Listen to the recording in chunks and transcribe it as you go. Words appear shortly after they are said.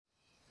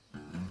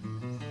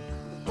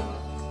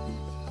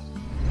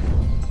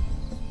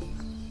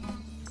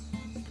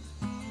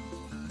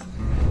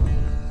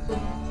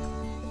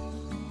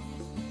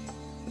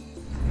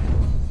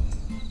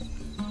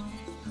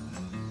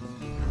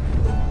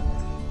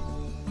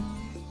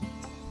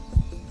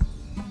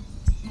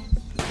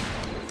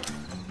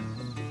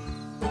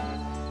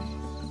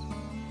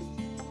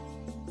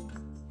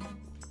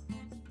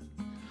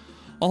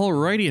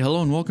Alrighty,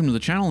 hello and welcome to the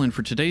channel, and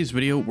for today's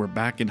video, we're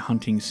back in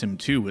Hunting Sim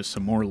 2 with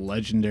some more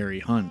legendary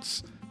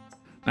hunts.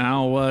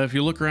 Now, if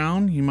you look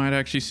around, you might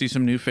actually see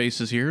some new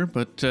faces here,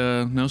 but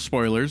no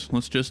spoilers.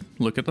 Let's just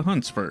look at the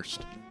hunts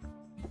first.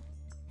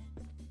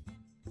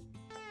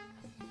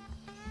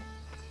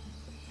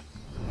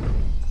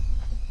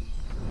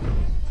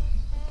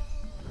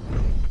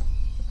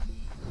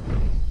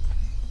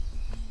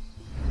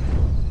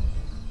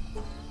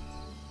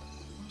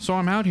 So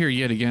I'm out here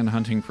yet again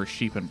hunting for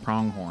sheep and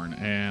pronghorn,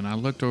 and I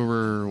looked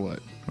over,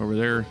 over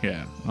there?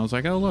 Yeah. I was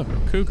like, oh look,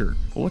 cougar.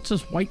 Well, what's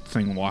this white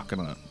thing walking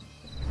up?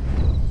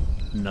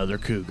 Another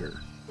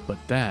cougar. But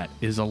that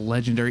is a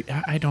legendary...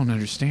 I don't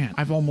understand.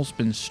 I've almost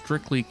been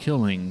strictly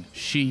killing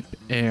sheep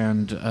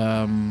and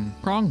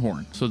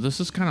pronghorn. So this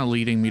is kind of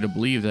leading me to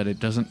believe that it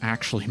doesn't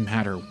actually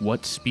matter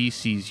what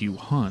species you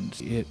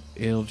hunt.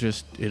 It'll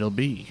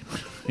be.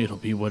 It'll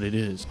be what it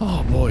is.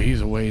 Oh boy, he's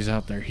a ways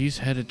out there. He's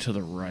headed to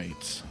the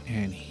right.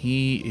 And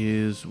he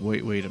is...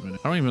 Wait a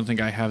minute. I don't even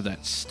think I have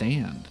that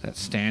stand. That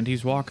stand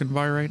he's walking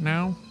by right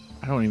now?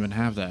 I don't even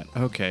have that.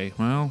 Okay,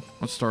 well,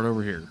 let's start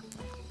over here.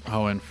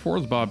 Oh, and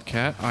for the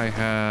Bobcat, I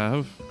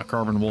have a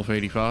Carbon Wolf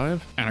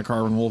 85 and a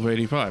Carbon Wolf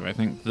 85. I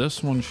think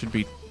this one should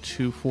be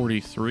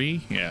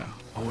 243. Yeah.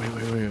 Oh,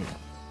 wait.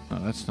 No,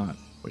 that's not...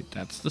 Wait,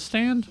 that's the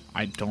stand?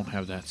 I don't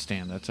have that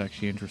stand. That's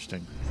actually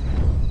interesting.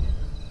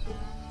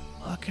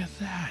 Look at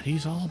that.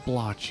 He's all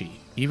blotchy.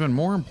 Even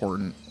more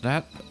important,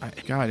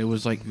 God, it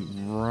was like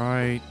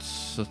right...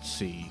 Let's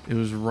see. It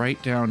was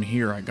right down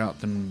here I got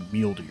the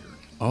mule deer.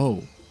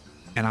 Oh.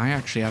 And I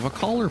actually have a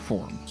collar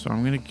for him. So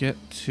I'm going to get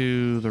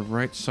to the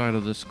right side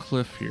of this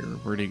cliff here.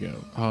 Where'd he go?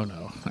 Oh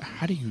no.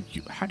 How do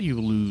you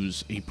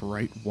lose a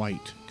bright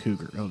white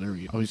cougar? Oh, there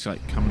we go. Oh, he's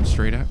like coming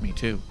straight at me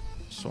too.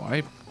 So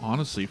I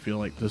honestly feel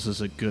like this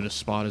is as good a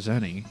spot as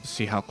any.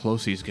 See how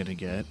close he's going to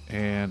get.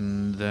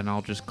 And then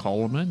I'll just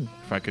call him in.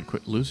 If I could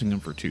quit losing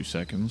him for 2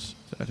 seconds.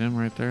 Is that him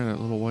right there?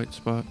 That little white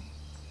spot?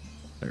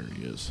 There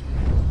he is.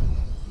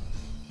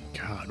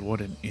 God,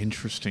 what an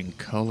interesting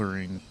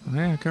coloring.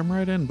 Yeah, come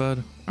right in,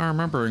 bud. I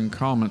remember in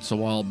comments a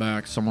while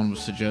back, someone was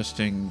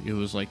suggesting it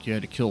was like you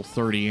had to kill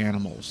 30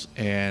 animals.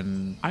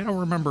 And I don't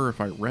remember if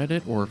I read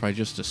it or if I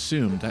just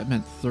assumed that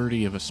meant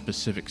 30 of a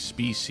specific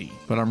species.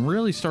 But I'm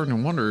really starting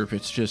to wonder if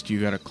it's just you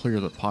gotta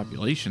clear the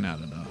population out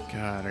enough.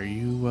 God, are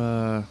you,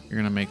 you're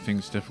gonna make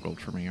things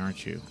difficult for me,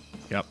 aren't you?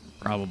 Yep,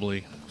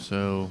 probably.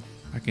 So...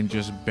 I can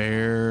just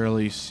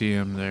barely see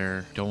him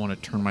there. Don't want to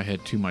turn my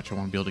head too much. I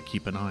want to be able to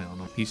keep an eye on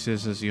him. He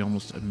says as he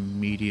almost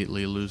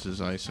immediately loses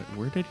eyesight.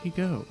 Where did he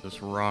go?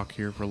 This rock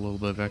here for a little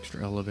bit of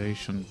extra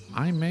elevation.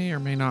 I may or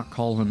may not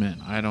call him in.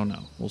 I don't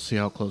know. We'll see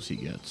how close he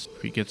gets.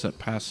 If he gets up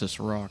past this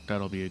rock,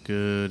 that'll be a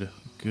good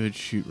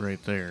shoot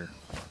right there.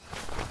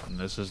 And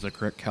this is the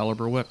correct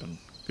caliber weapon.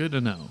 Good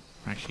to know.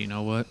 Actually, you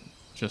know what?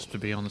 Just to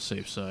be on the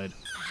safe side.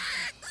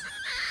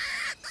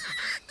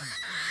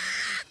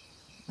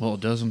 Well,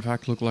 it does in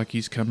fact look like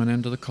he's coming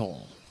into the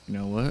call. You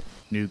know what?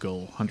 New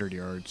goal, 100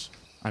 yards.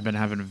 I've been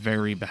having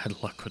very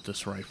bad luck with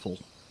this rifle.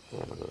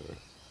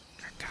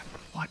 God,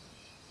 what?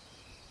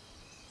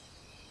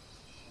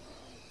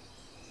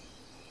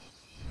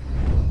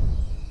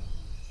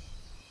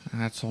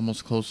 That's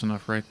almost close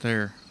enough right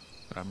there.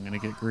 But I'm gonna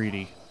get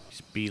greedy.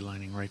 He's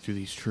beelining right through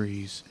these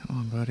trees. Come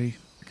on, buddy.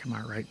 Come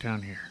on, right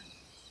down here.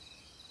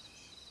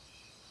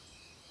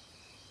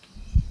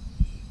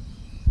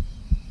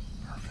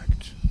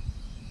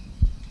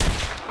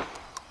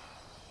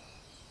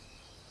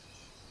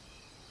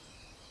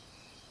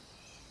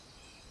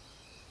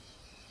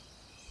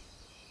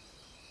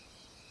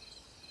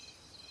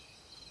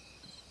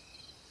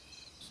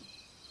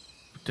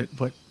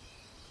 What?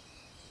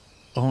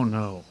 Oh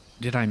no.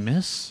 Did I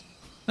miss?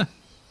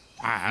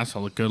 That's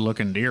a good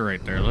looking deer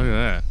right there. Look at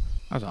that.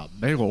 That's a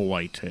big old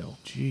whitetail.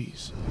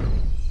 Jeez.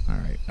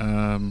 Alright,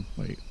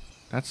 wait.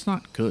 That's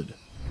not good.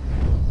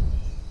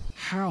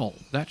 How?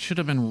 That should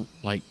have been,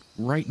 like,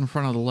 right in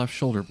front of the left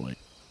shoulder blade.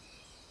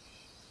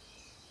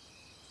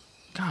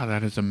 God,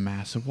 that is a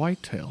massive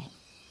whitetail.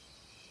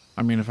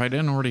 I mean, if I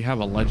didn't already have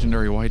a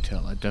legendary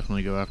whitetail, I'd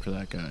definitely go after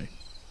that guy.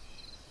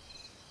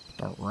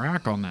 The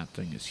rack on that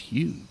thing is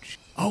huge.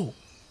 Oh,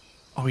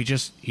 he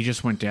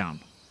just went down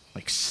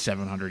like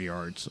 700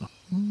 yards.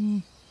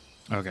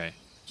 Okay,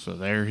 so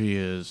there he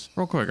is.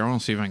 Real quick, I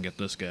want to see if I can get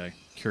this guy.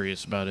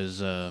 Curious about his,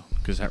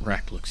 because that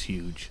rack looks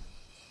huge.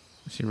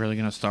 Is he really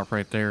gonna stop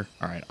right there?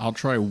 All right, I'll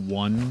try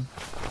one,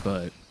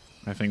 but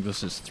I think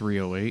this is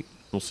 308.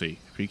 We'll see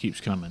if he keeps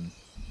coming.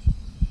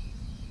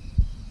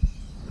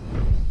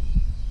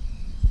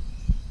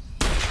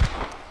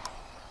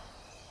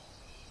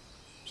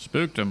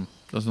 Spooked him.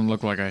 Doesn't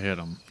look like I hit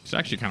him. He's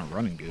actually kind of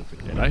running goofy.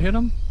 Did I hit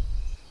him?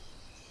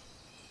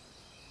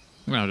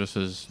 No, just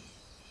his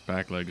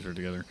back legs are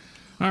together.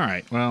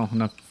 Alright, well,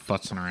 enough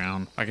futzing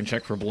around. I can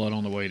check for blood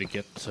on the way to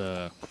get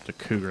the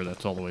cougar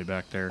that's all the way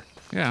back there.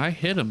 Yeah, I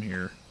hit him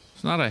here.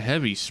 It's not a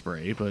heavy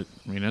spray, but,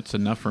 I mean, that's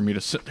enough for me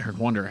to sit there and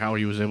wonder how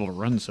he was able to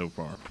run so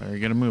far. Better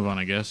get a move on,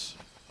 I guess.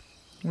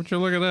 Would you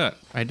look at that?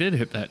 I did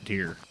hit that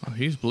deer. Oh,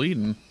 he's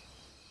bleeding.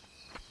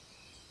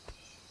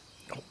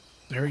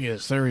 There he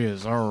is. There he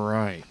is. All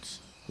right.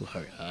 Look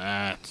at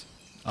that.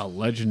 A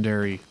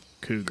legendary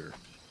cougar.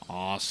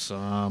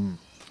 Awesome.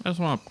 I just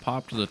want to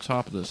pop to the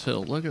top of this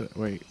hill. Look at it.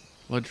 Wait.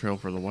 Blood trail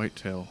for the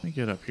whitetail. Let me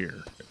get up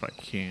here if I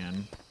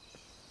can.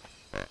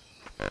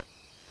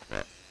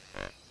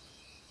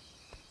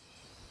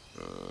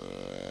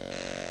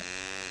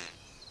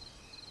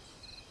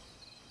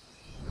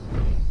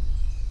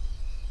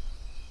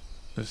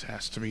 This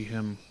has to be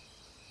him.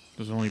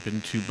 There's only been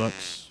 2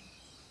 bucks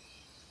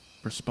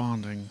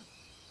responding.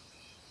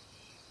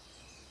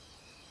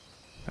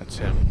 That's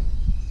him.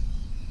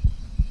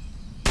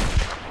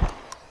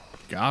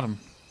 Got him.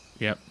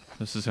 Yep,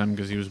 this is him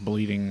because he was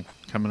bleeding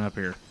coming up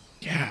here.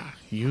 Yeah,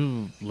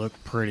 you look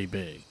pretty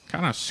big.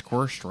 Kind of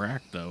squished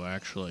rack though,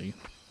 actually.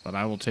 But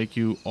I will take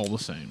you all the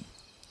same.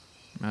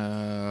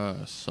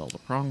 Sell the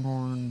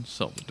pronghorn,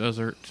 sell the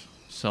desert,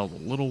 sell the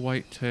little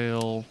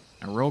whitetail.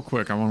 And real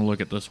quick, I want to look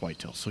at this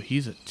whitetail. So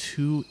he's at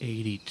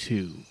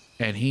 282,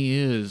 and he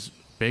is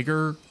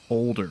bigger,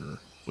 older,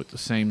 with the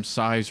same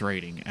size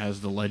rating as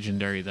the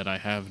legendary that I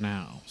have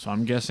now. So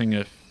I'm guessing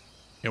if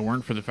it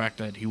weren't for the fact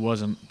that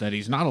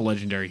he's not a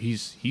legendary,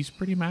 he's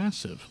pretty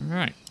massive. All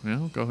right,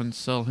 well, go ahead and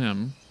sell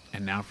him.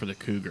 And now for the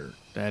cougar.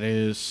 That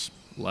is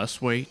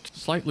less weight,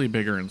 slightly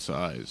bigger in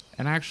size,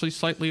 and actually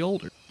slightly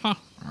older. Huh.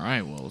 All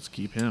right, well, let's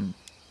keep him.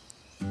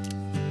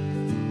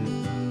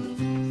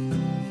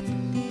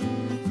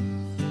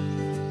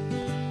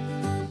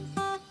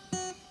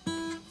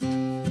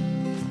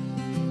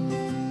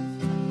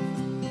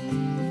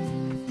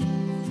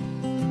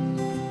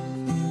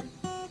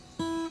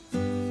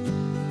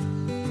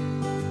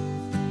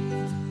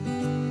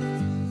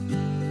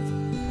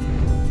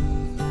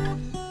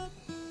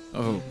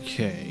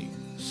 Okay,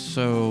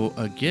 so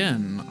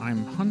again,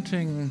 I'm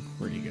hunting,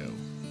 where'd he go?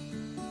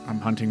 I'm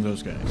hunting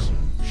those guys,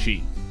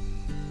 sheep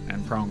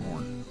and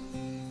pronghorn.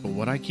 But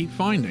what I keep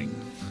finding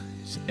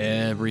is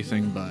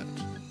everything but.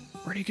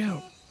 Where'd he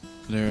go?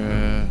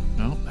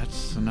 No,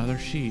 that's another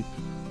sheep.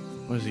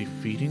 Was he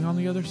feeding on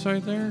the other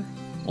side there?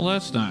 Well,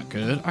 that's not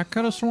good. I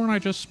could have sworn I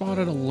just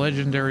spotted a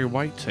legendary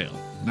whitetail.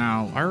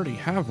 Now, I already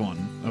have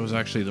one. That was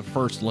actually the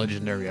first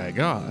legendary I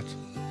got.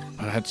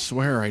 But I'd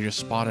swear I just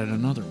spotted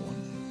another one.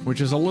 Which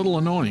is a little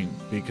annoying,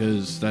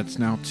 because that's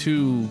now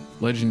 2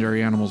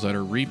 legendary animals that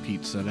are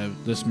repeats that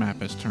this map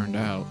has turned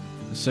out,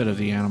 instead of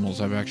the animals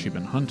I've actually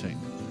been hunting.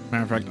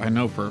 Matter of fact, I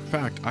know for a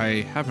fact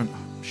I haven't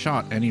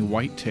shot any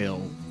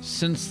whitetail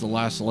since the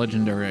last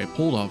legendary I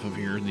pulled off of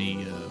here, the,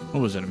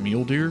 what was it, a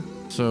mule deer?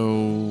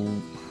 So,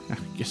 I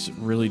guess it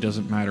really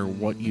doesn't matter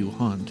what you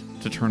hunt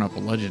to turn up a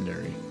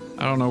legendary.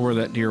 I don't know where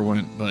that deer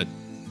went, but,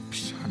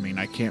 I mean,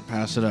 I can't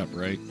pass it up,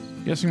 right?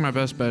 Guessing my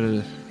best bet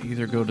is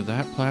either go to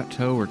that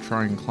plateau or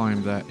try and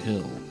climb that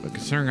hill. But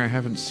considering I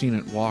haven't seen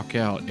it walk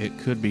out, it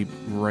could be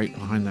right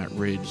behind that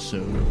ridge,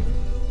 so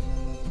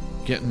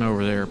getting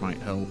over there might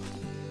help.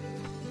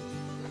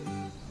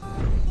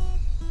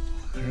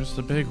 There's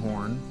the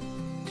bighorn.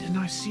 Didn't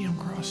I see him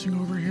crossing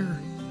over here?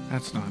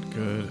 That's not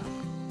good.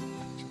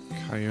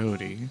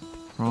 Coyote.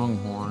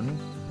 Pronghorn.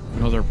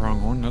 Another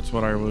pronghorn. That's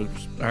what I was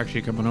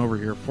actually coming over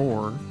here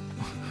for.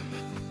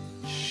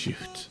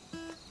 Shoot.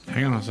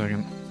 Hang on a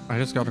second. I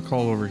just got a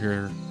call over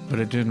here, but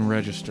it didn't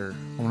register.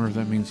 I wonder if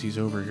that means he's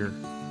over here.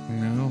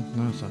 No,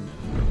 nothing.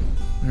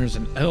 There's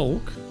an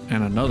elk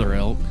and another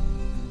elk.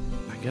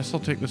 I guess I'll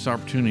take this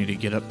opportunity to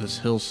get up this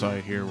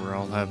hillside here where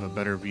I'll have a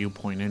better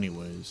viewpoint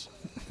anyways.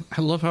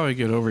 I love how I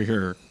get over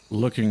here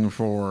looking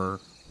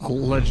for a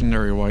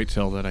legendary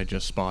whitetail that I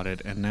just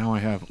spotted, and now I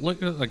have,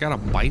 look, I got a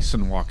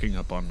bison walking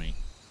up on me.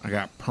 I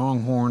got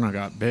pronghorn, I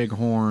got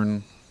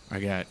bighorn, I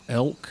got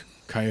elk,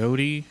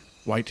 coyote,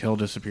 whitetail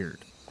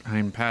disappeared.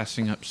 I'm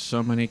passing up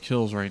so many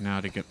kills right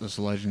now to get this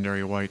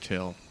legendary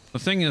whitetail. The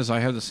thing is,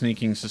 I have the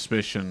sneaking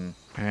suspicion,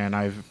 and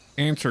I've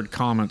answered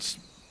comments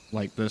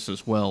like this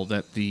as well,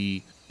 that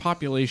the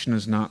population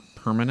is not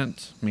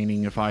permanent,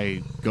 meaning if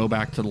I go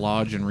back to the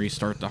lodge and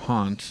restart the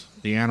hunt,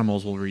 the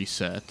animals will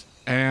reset.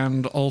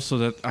 And also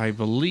that I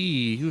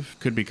believe,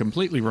 could be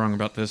completely wrong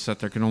about this, that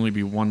there can only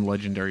be 1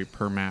 legendary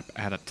per map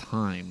at a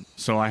time.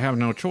 So I have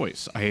no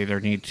choice. I either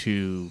need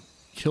to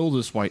kill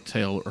this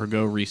whitetail or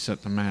go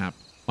reset the map.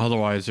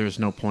 Otherwise, there's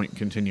no point in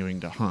continuing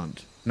to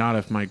hunt. Not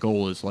if my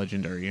goal is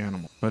legendary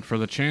animal. But for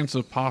the chance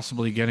of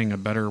possibly getting a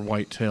better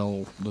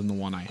whitetail than the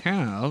one I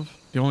have,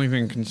 the only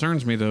thing that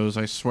concerns me though is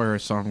I swear I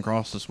saw him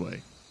cross this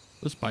way.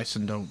 This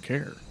bison don't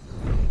care.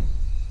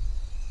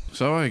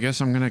 So I guess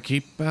I'm gonna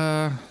keep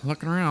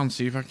looking around,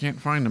 see if I can't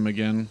find him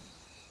again.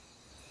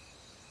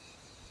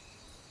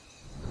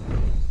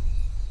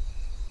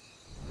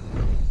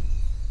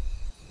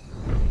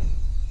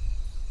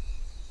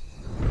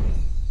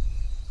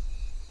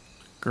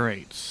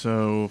 Great,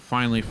 so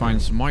finally find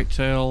some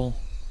whitetail,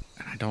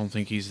 and I don't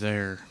think he's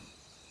there.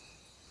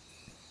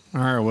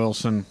 Alright,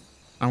 Wilson.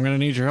 I'm gonna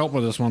need your help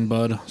with this one,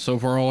 bud. So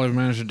far all I've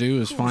managed to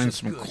do is find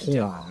some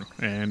corn,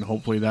 and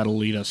hopefully that'll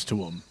lead us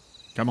to him.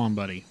 Come on,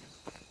 buddy.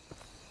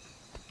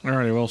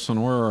 Alrighty,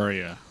 Wilson, where are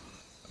you?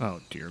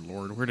 Oh, dear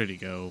Lord, where did he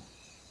go?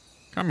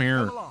 Come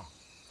here.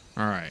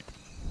 Alright.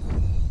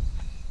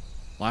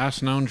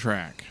 Last known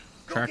track.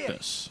 Track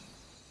this.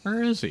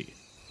 Where is he?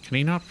 Can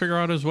he not figure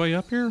out his way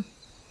up here?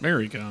 There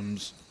he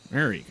comes.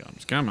 There he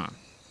comes. Come on.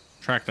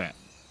 Track that.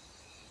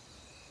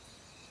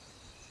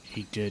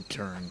 He did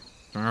turn.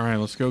 All right,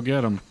 let's go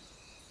get him.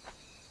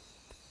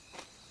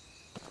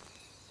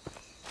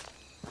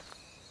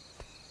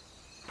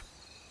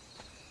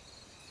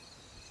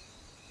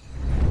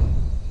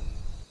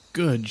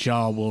 Good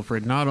job,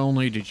 Wilfred. Not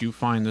only did you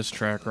find this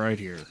track right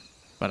here,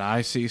 but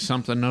I see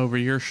something over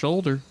your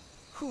shoulder.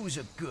 Who's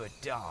a good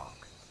dog?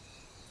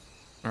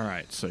 All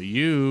right, so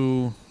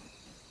you...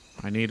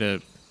 I need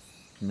to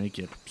make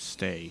you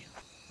stay.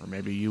 Or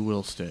maybe you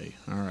will stay.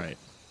 All right.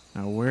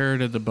 Now, where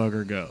did the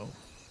bugger go?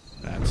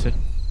 That's it.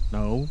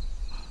 No.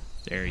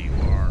 There you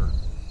are.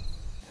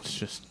 Let's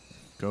just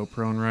go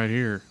prone right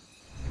here.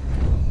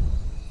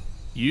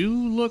 You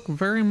look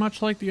very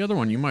much like the other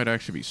one. You might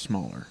actually be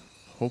smaller.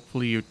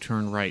 Hopefully you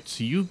turn right.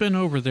 So you've been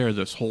over there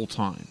this whole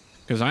time.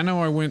 Because I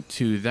know I went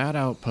to that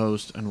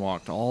outpost and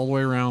walked all the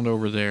way around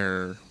over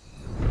there.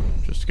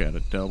 Just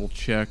gotta double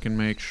check and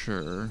make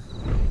sure.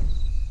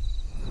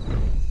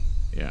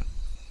 Yeah.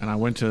 And I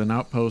went to an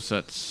outpost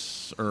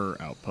that's...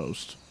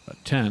 outpost. A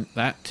tent.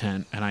 That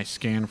tent. And I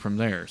scanned from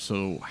there.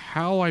 So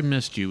how I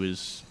missed you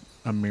is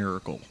a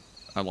miracle.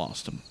 I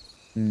lost him.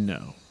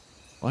 No.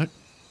 What?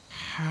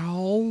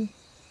 How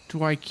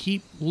do I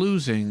keep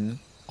losing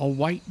a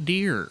white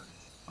deer?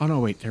 Oh, no,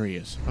 wait, there he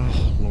is.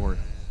 Oh, Lord.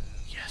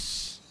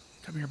 Yes.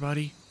 Come here,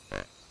 buddy.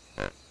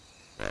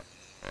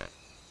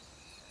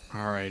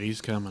 All right, he's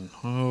coming.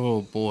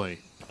 Oh, boy.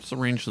 What's the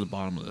range to the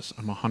bottom of this?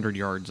 I'm 100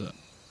 yards up.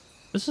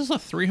 This is a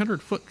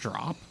 300-foot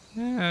drop?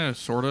 Yeah,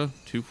 sort of.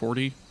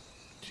 240,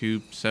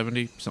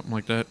 270, something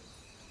like that.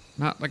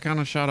 Not the kind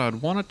of shot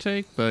I'd want to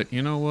take, but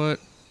you know what?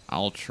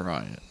 I'll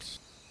try it.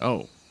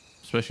 Oh,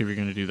 especially if you're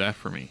going to do that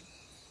for me.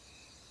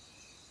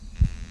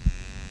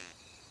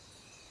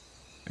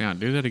 Yeah,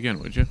 do that again,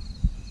 would you?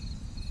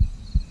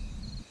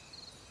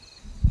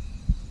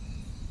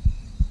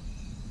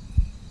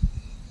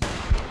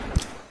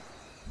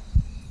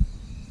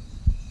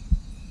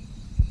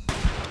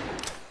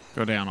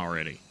 Go down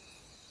already.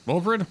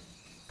 Wilfred,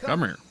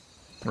 come here.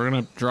 We're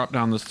going to drop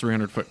down this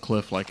 300-foot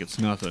cliff like it's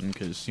nothing,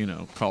 because, you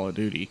know, Call of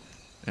Duty.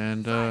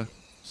 And,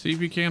 see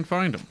if you can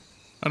find him.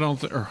 I don't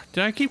think...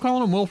 Did I keep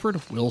calling him Wilfred?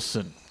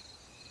 Wilson.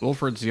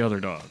 Wilfred's the other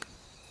dog.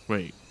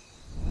 Wait.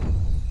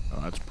 Oh,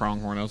 that's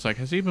Pronghorn. I was like,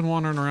 has he been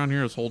wandering around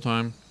here this whole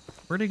time?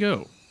 Where'd he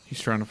go? He's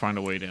trying to find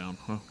a way down.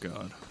 Oh,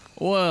 God.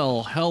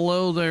 Well,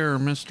 hello there,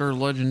 Mr.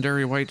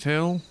 Legendary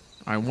Whitetail.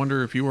 I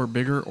wonder if you are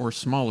bigger or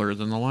smaller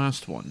than the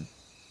last one.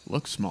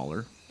 Looks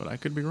smaller, but I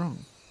could be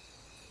wrong.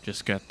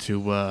 Just got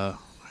to, I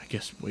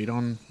guess, wait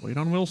on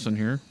Wilson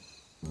here.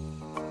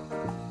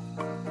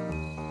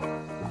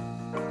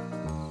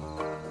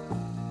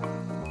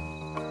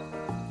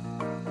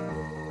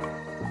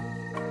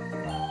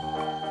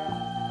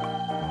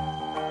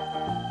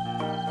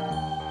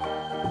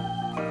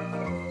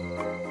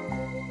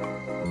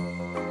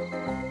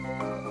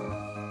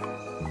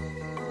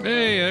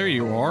 Hey, there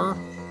you are.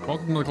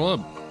 Welcome to the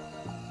club.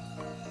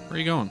 Where are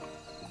you going?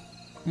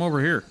 Come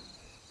over here.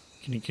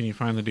 Can you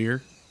find the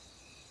deer?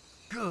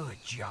 Good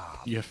job.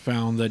 You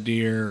found the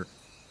deer.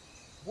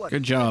 What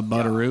Good job,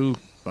 Butteroo.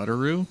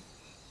 Butteroo?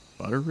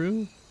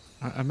 Butteroo?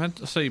 I meant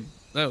to say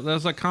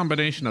that's a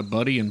combination of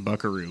Buddy and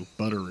Buckaroo.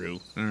 Butteroo.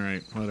 All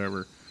right,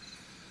 whatever.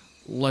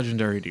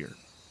 Legendary deer.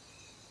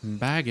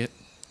 Bag it.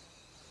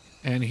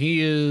 And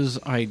he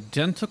is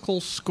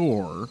identical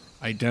score,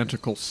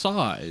 identical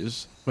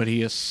size, but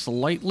he is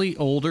slightly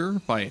older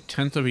by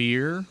 1/10 of a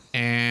year,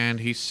 and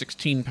he's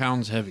 16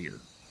 pounds heavier.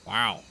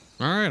 Wow.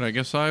 All right, I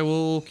guess I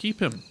will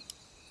keep him.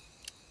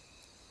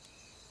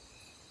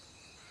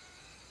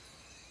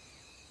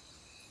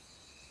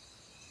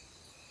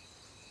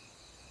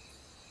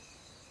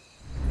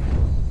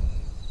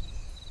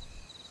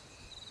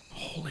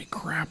 Holy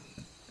crap.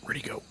 Where'd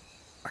he go?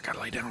 I gotta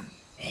lay down.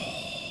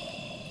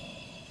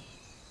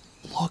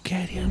 Look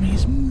at him,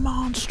 he's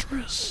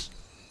monstrous.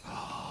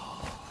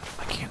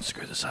 I can't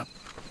screw this up.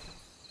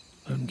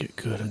 Let him get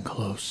good and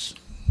close.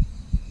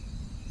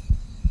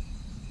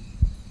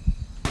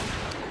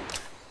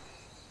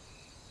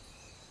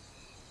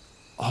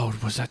 Oh,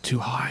 was that too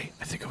high?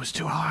 I think it was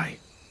too high.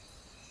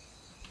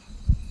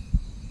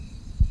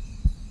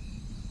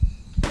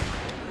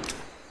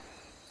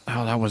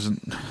 Oh, that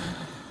wasn't...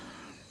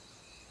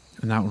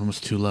 And that one was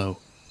too low.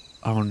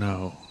 Oh,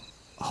 no.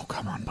 Oh,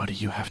 come on, buddy.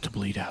 You have to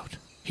bleed out.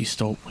 He's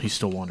still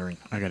wandering.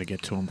 I gotta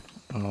get to him.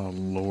 Oh,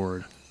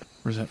 Lord.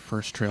 Where's that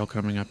first trail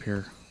coming up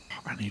here?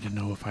 I need to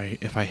know if I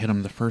hit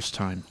him the first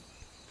time.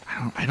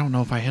 I don't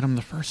know if I hit him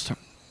the first time.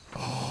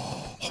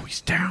 Oh,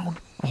 he's down.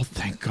 Oh,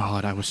 thank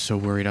God. I was so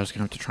worried I was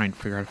gonna have to try and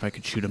figure out if I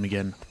could shoot him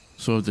again.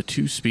 So of the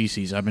two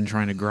species I've been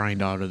trying to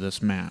grind out of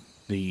this map,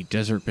 the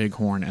desert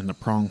bighorn and the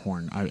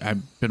pronghorn,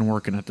 I've been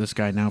working at this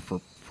guy now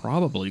for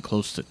probably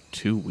close to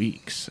 2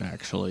 weeks,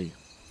 actually.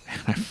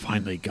 And I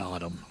finally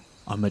got him.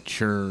 A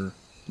mature,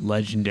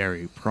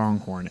 legendary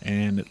pronghorn.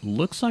 And it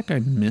looks like I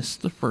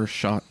missed the first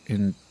shot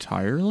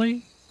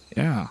entirely.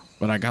 Yeah,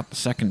 but I got the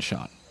second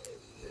shot.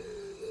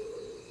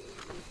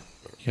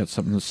 You got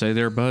something to say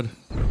there, bud?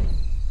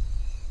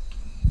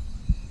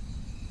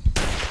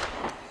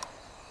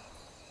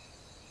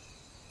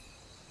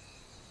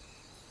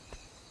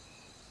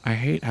 I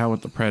hate how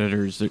with the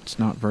Predators, it's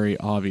not very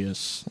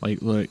obvious.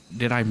 Like, look,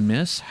 did I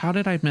miss? How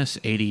did I miss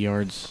 80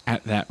 yards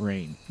at that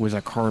range with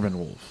a Carbon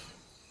Wolf?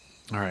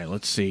 All right,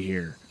 let's see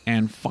here.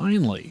 And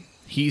finally,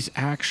 he's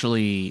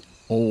actually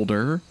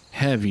older,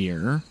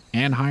 heavier,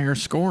 and higher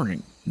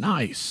scoring.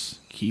 Nice.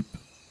 Keep.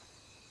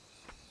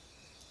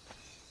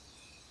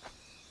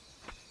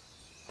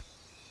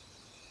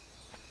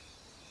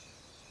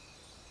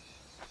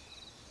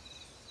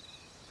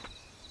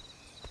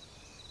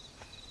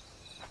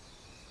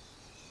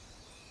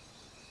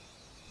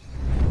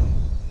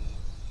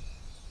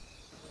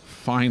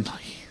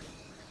 Finally.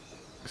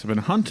 Because I've been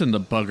hunting the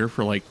bugger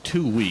for like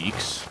 2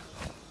 weeks.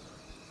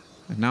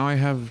 And now I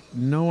have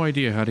no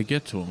idea how to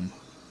get to him.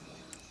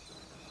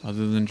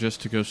 Other than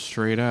just to go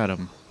straight at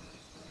him.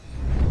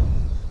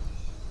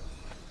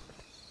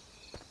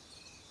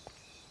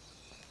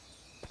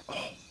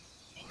 Oh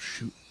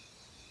shoot.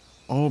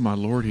 Oh my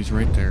lord, he's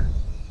right there.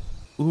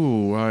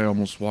 Ooh, I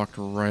almost walked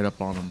right up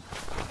on him.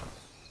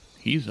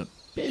 He's a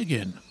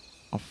biggin'.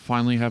 I'll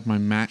finally have my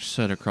match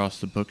set across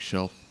the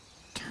bookshelf.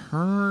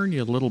 Turn,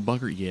 you little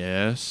bugger.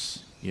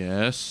 Yes.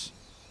 Yes.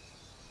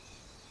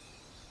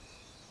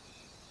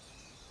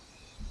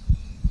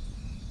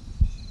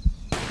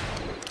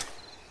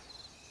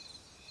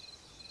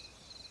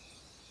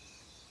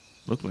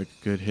 Looked like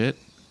a good hit.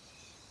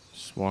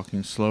 Just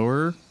walking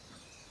slower.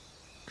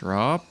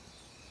 Drop.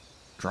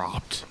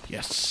 Dropped.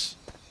 Yes.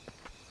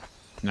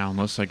 Now,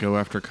 unless I go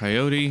after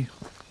Coyote,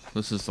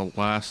 this is the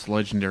last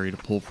legendary to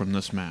pull from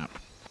this map.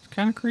 It's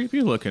kind of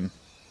creepy looking.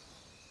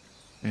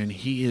 And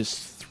he is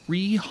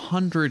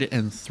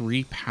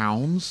 303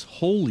 pounds.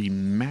 Holy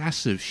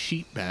massive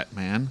sheep bat,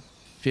 man.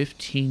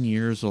 15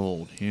 years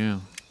old. Yeah,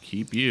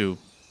 keep you.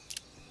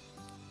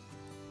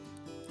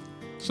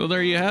 So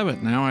there you have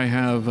it. Now I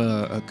have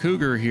a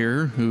cougar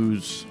here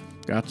who's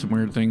got some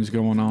weird things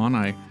going on.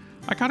 I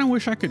kind of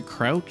wish I could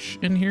crouch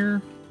in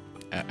here.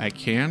 I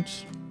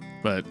can't,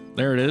 but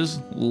there it is.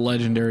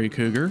 Legendary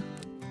cougar.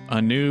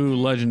 A new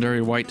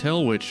legendary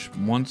whitetail, which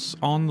once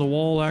on the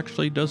wall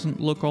actually doesn't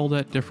look all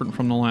that different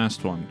from the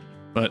last one.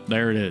 But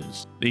there it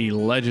is. The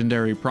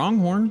legendary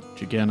pronghorn,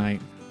 which again,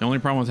 the only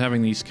problem with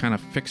having these kind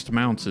of fixed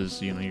mounts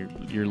is, you know,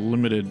 you're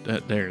limited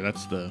at there.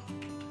 That's the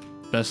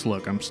best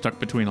look. I'm stuck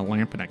between a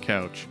lamp and a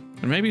couch.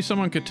 And maybe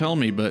someone could tell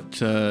me,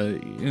 but,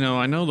 you know,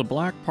 I know the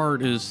black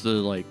part is the,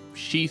 like,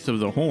 sheath of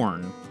the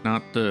horn,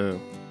 not the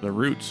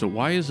root. So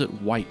why is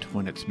it white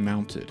when it's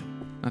mounted?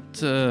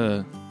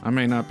 That, I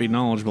may not be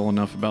knowledgeable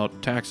enough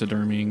about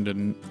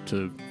taxidermying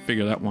to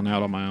figure that one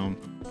out on my own.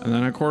 And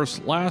then, of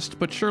course, last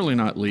but surely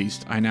not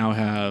least, I now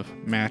have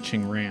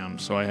matching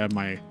rams. So I have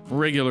my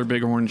regular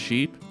bighorn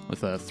sheep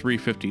with a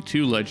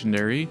 352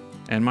 legendary,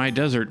 and my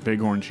desert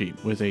bighorn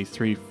sheep with a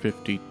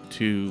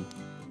 352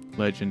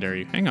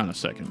 legendary. Hang on a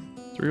second.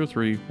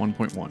 303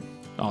 1.1.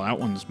 Oh, that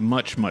one's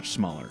much, much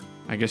smaller.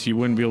 I guess you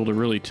wouldn't be able to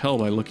really tell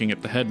by looking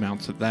at the head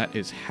mounts that that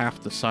is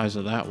half the size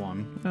of that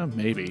one.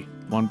 Maybe.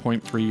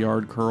 1.3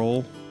 yard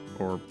curl,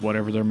 or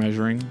whatever they're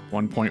measuring.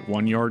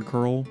 1.1 yard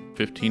curl.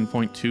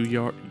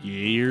 15.2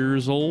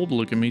 years old.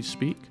 Look at me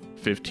speak.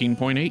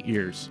 15.8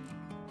 years.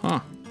 Huh.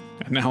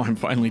 And now I'm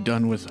finally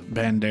done with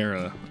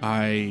Bandera.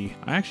 I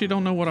actually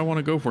don't know what I want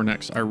to go for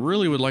next. I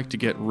really would like to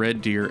get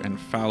red deer and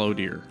fallow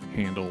deer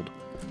handled,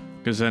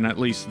 because then at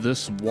least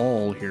this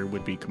wall here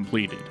would be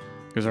completed.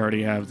 Because I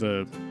already have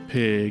the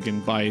pig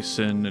and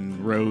bison and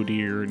roe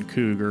deer and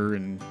cougar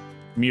and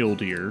mule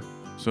deer.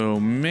 So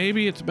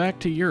maybe it's back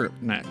to Europe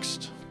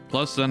next.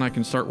 Plus then I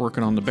can start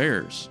working on the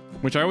bears,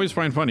 which I always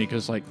find funny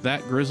because like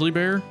that grizzly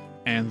bear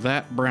and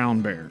that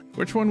brown bear,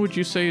 which one would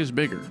you say is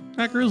bigger?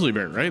 That grizzly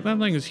bear, right? That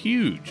thing is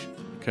huge.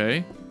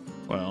 Okay,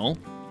 well,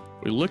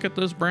 we look at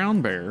this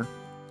brown bear.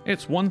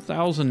 It's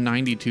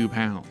 1,092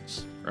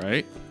 pounds,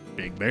 right?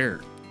 Big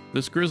bear.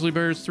 This grizzly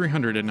bear is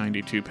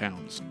 392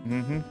 pounds.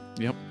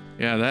 Yep.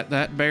 Yeah,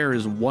 that bear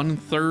is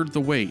 1/3 the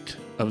weight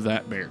of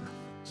that bear.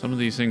 Some of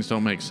these things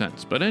don't make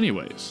sense. But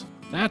anyways,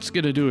 that's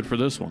going to do it for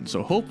this one.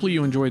 So hopefully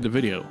you enjoyed the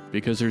video,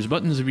 because there's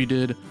buttons if you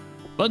did,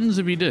 buttons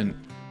if you didn't.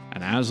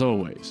 And as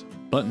always,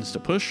 buttons to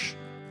push.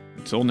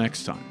 Until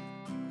next time.